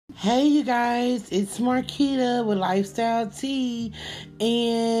Hey, you guys, it's Marquita with Lifestyle Tea,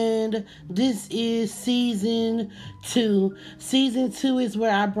 and this is season 2. Season 2 is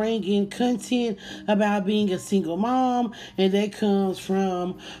where I bring in content about being a single mom, and that comes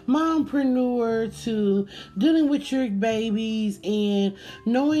from mompreneur to dealing with your babies and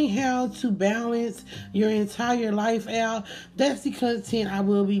knowing how to balance your entire life out. That's the content I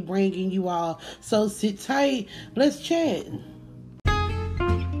will be bringing you all. So sit tight, let's chat.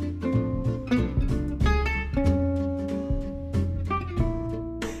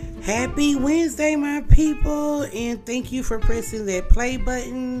 Happy Wednesday, my people, and thank you for pressing that play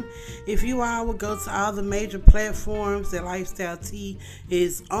button. If you all would go to all the major platforms that Lifestyle Tea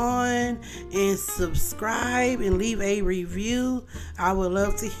is on and subscribe and leave a review, I would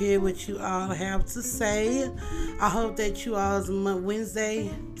love to hear what you all have to say. I hope that you all's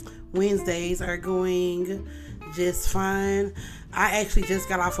Wednesdays are going just fine. I actually just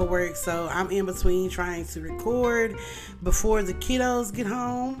got off of work, so I'm in between trying to record before the kiddos get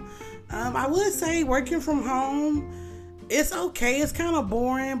home. I would say working from home, it's okay. It's kind of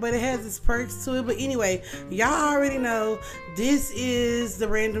boring, but it has its perks to it. But anyway, y'all already know this is the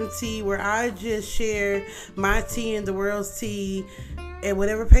Random Tea, where I just share my tea and the world's tea at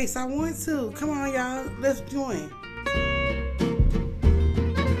whatever pace I want to. Come on, y'all. Let's join.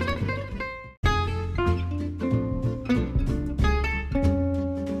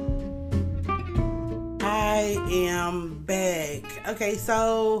 I am back. Okay,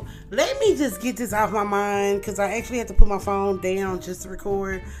 so let me just get this off my mind because I actually had to put my phone down just to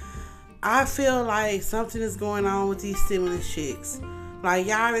record. I feel like something is going on with these stimulus checks. Like,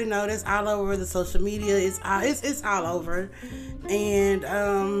 y'all already know, that's all over the social media. It's all over, and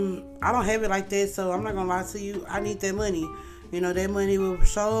I don't have it like that, so I'm not gonna lie to you. I need that money. You know, that money will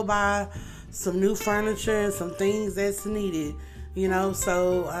show buy some new furniture and some things that's needed. You know,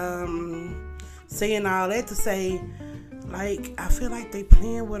 so saying all that to say, like, I feel like they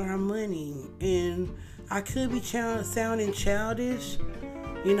playing with our money, and I could be sounding childish,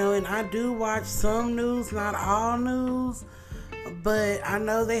 you know, and I do watch some news, not all news, but I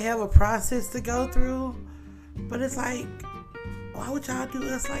know they have a process to go through, but it's like, why would y'all do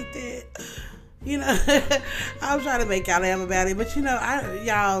us like that? You know, I'm trying to make y'all laugh about it, but you know,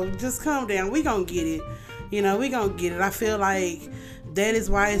 y'all just calm down. We gonna get it. You know, we gonna get it. I feel like that is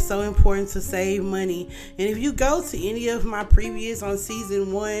why it's so important to save money. And if you go to any of my previous on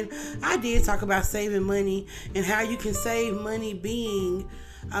season 1, I did talk about saving money and how you can save money being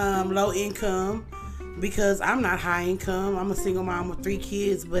low income, because I'm not high income. I'm a single mom with 3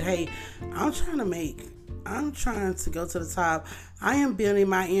 kids, but hey, I'm trying to go to the top. I am building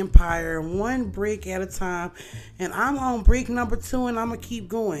my empire one brick at a time, and I'm on brick number 2, and I'm going to keep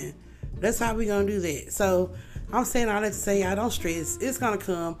going. That's how we going to do that. So I'm saying all that to say, I don't stress. It's going to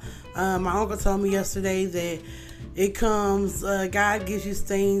come. My uncle told me yesterday that it comes, God gives you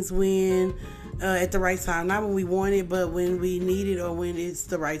things when, at the right time. Not when we want it, but when we need it or when it's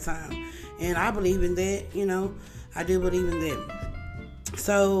the right time. And I believe in that, you know. I do believe in that.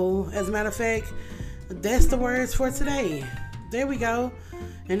 So, as a matter of fact, that's the words for today. There we go.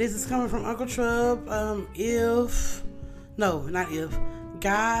 And this is coming from Uncle Trub. If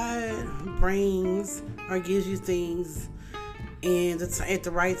God brings or gives you things at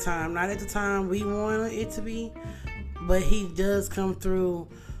the right time, not at the time we want it to be, but He does come through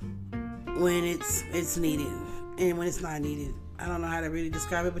when it's needed and when it's not needed. I don't know how to really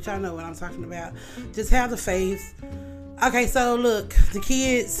describe it, but y'all know what I'm talking about. Just have the faith. Okay, so look, the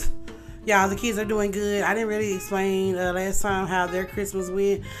kids are doing good. I didn't really explain last time how their Christmas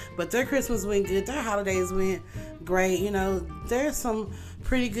went, but their Christmas went good. Their holidays went great. You know, there's some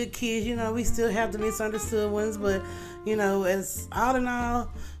pretty good kids. You know, we still have the misunderstood ones, but you know, as all in all,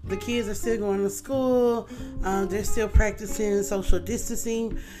 the kids are still going to school. They're still practicing social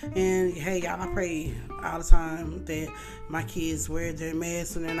distancing, and hey, y'all, I pray all the time that my kids wear their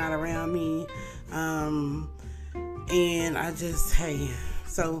masks when they're not around me. And I just, hey,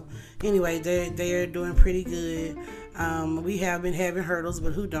 so anyway, they're doing pretty good. We have been having hurdles,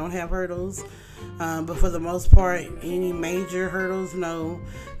 but who don't have hurdles? But for the most part, any major hurdles, no.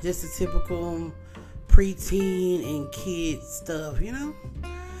 Just the typical preteen and kid stuff, you know?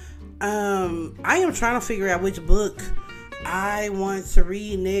 I am trying to figure out which book I want to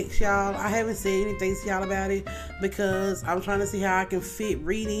read next, y'all. I haven't said anything to y'all about it because I'm trying to see how I can fit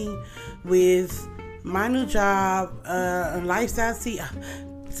reading with my new job, Lifestyle Tea.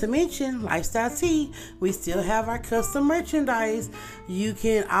 To mention Lifestyle Tea, we still have our custom merchandise. You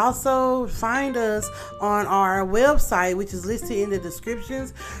can also find us on our website, which is listed in the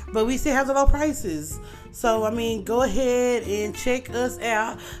descriptions, but we still have the low prices. So, I mean, go ahead and check us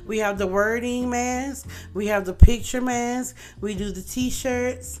out. We have the wording mask, we have the picture mask, we do the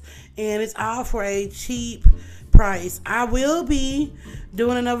t-shirts, and it's all for a cheap price. I will be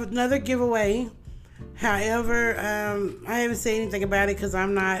doing another giveaway. However, I haven't said anything about it because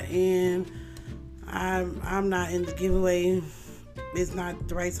I'm not in the giveaway. It's not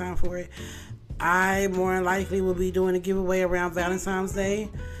the right time for it. I more than likely will be doing a giveaway around Valentine's Day.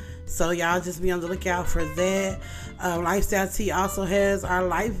 So y'all just be on the lookout for that. Lifestyle Tea also has our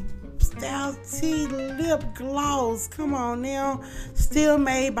Lifestyle Tea lip gloss. Come on now. Still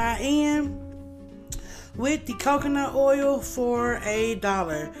made by Ann with the coconut oil for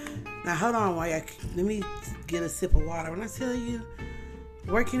 $1. Now hold on, let me get a sip of water. When I tell you,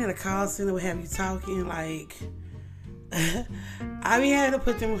 working at a call center will have you talking like I be having to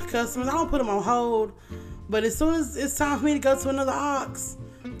put them with customers. I don't put them on hold, but as soon as it's time for me to go to another aux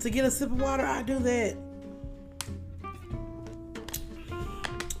to get a sip of water, I do that.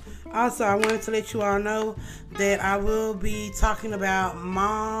 Also, I wanted to let you all know that I will be talking about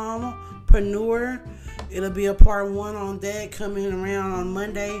Mompreneur. It'll be a part 1 on that coming around on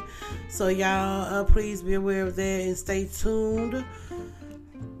Monday. So y'all, please be aware of that and stay tuned.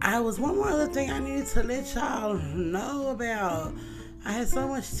 I was one more other thing I needed to let y'all know about. I had so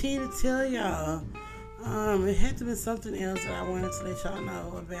much tea to tell y'all. It had to be something else that I wanted to let y'all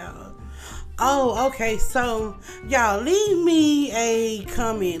know about. Oh, okay. So y'all, leave me a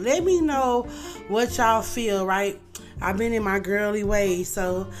comment. Let me know what y'all feel, right? I've been in my girly way,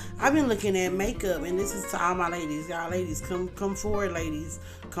 so I've been looking at makeup, and this is to all my ladies. Y'all ladies, come forward, ladies.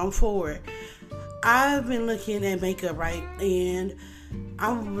 Come forward. I've been looking at makeup, right? And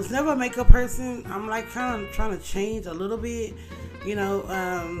I was never a makeup person. I'm like kind of trying to change a little bit, you know.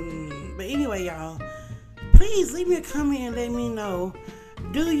 But anyway, y'all, please leave me a comment and let me know.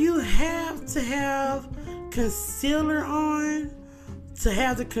 Do you have to have concealer on to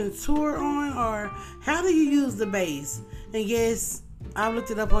have the contour on, or how do you use the base? And yes, I looked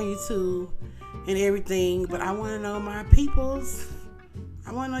it up on YouTube and everything, but I want to know my peoples.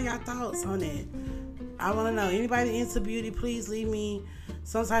 I want to know y'all thoughts on it. I want to know, anybody into beauty, please leave me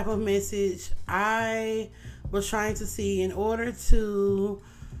some type of message. I was trying to see, in order to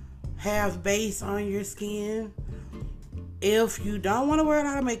have base on your skin, if you don't want to wear a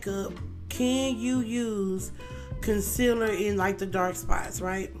lot of makeup, can you use concealer in like the dark spots,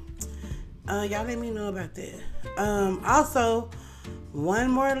 right? Y'all let me know about that. Also, one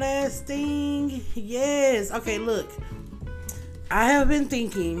more last thing. Yes. Okay, look. I have been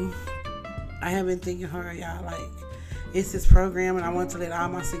thinking hard, y'all. Like, it's this program, and I want to let all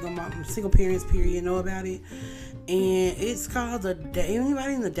my single parents, period, know about it. And it's called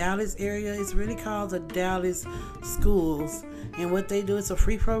anybody in the Dallas area, it's really called the Dallas Schools. And what they do, it's a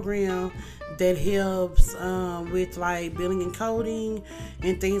free program that helps with like billing and coding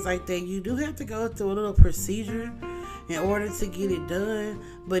and things like that. You do have to go through a little procedure in order to get it done,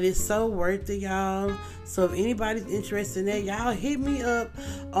 but it's so worth it, y'all. So if anybody's interested in that, y'all hit me up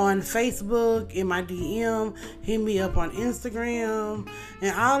on Facebook in my DM, hit me up on Instagram,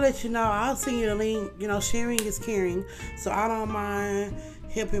 and I'll let you know. I'll send you the link. You know, sharing is caring, so I don't mind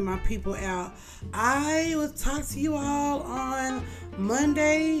helping my people out. I will talk to you all on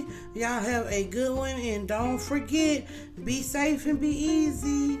Monday. Y'all have a good one, and don't forget, be safe and be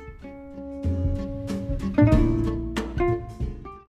easy.